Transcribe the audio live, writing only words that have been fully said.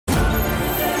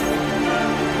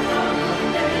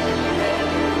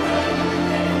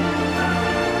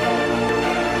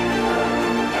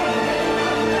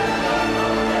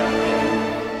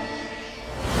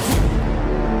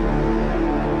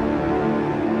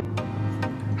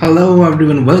Hello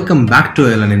everyone, welcome back to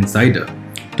Airline Insider.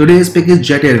 Today's pick is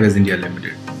Jet Airways India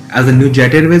Limited, as the new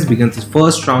Jet Airways begins its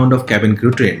first round of cabin crew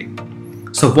training.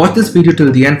 So watch this video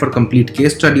till the end for complete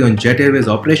case study on Jet Airways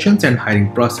operations and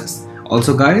hiring process.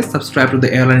 Also guys, subscribe to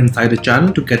the Airline Insider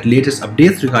channel to get latest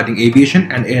updates regarding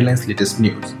aviation and airlines latest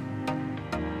news.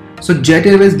 So Jet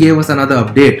Airways gave us another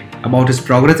update about its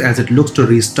progress as it looks to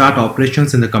restart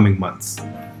operations in the coming months.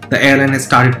 The airline has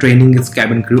started training its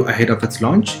cabin crew ahead of its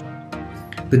launch.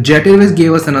 The Jet Airways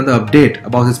gave us another update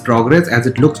about its progress as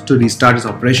it looks to restart its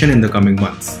operation in the coming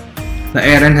months. The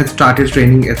airline has started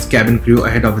training its cabin crew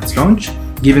ahead of its launch,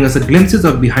 giving us a glimpses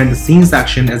of behind-the-scenes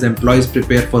action as employees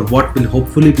prepare for what will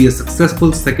hopefully be a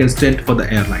successful second stint for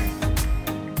the airline.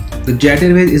 The Jet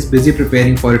Airways is busy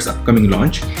preparing for its upcoming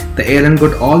launch. The airline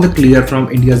got all the clear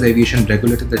from India's aviation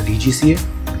regulator, the DGCA,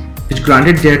 which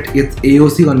granted Jet its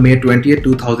AOC on May 20,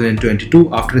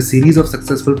 2022 after a series of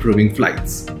successful proving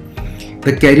flights.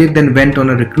 The carrier then went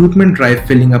on a recruitment drive,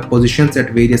 filling up positions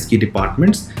at various key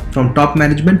departments from top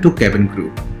management to cabin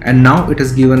crew. And now it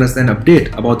has given us an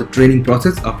update about the training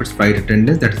process of its flight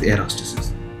attendants, that is air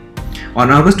hostesses. On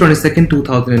August 22,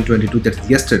 2022, that is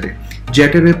yesterday,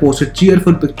 Jet Airways posted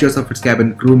cheerful pictures of its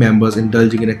cabin crew members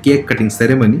indulging in a cake cutting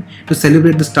ceremony to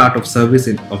celebrate the start of service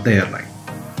of the airline.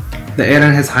 The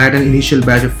airline has hired an initial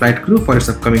batch of flight crew for its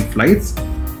upcoming flights.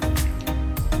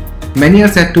 Many are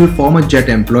said to be former Jet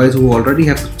employees who already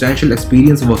have substantial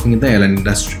experience working in the airline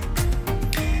industry.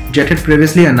 Jet had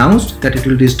previously announced that it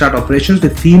will restart operations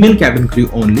with female cabin crew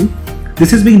only.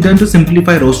 This is being done to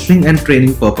simplify rostering and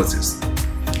training purposes.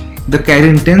 The carrier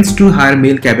intends to hire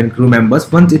male cabin crew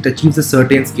members once it achieves a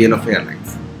certain scale of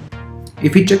airlines.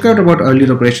 If we check out about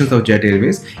earlier operations of Jet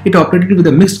Airways, it operated with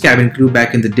a mixed cabin crew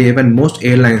back in the day when most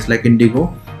airlines like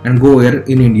Indigo and Go Air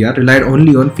in India relied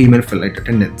only on female flight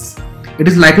attendants. It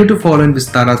is likely to follow in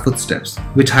Vistara's footsteps,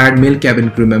 which hired male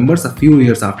cabin crew members a few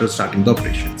years after starting the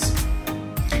operations.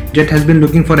 Jet has been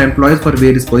looking for employees for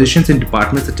various positions in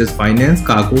departments such as finance,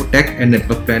 cargo, tech and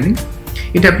network planning.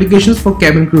 In applications for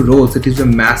cabin crew roles, it is a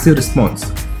massive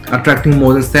response, attracting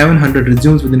more than 700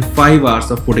 resumes within 5 hours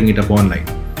of putting it up online.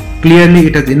 Clearly,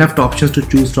 it has enough options to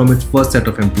choose from its first set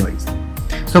of employees.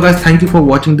 So guys, thank you for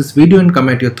watching this video and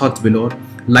comment your thoughts below.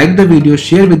 Like the video,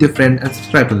 share with your friend and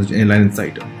subscribe to the Airline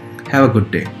Insider. Have a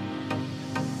good day.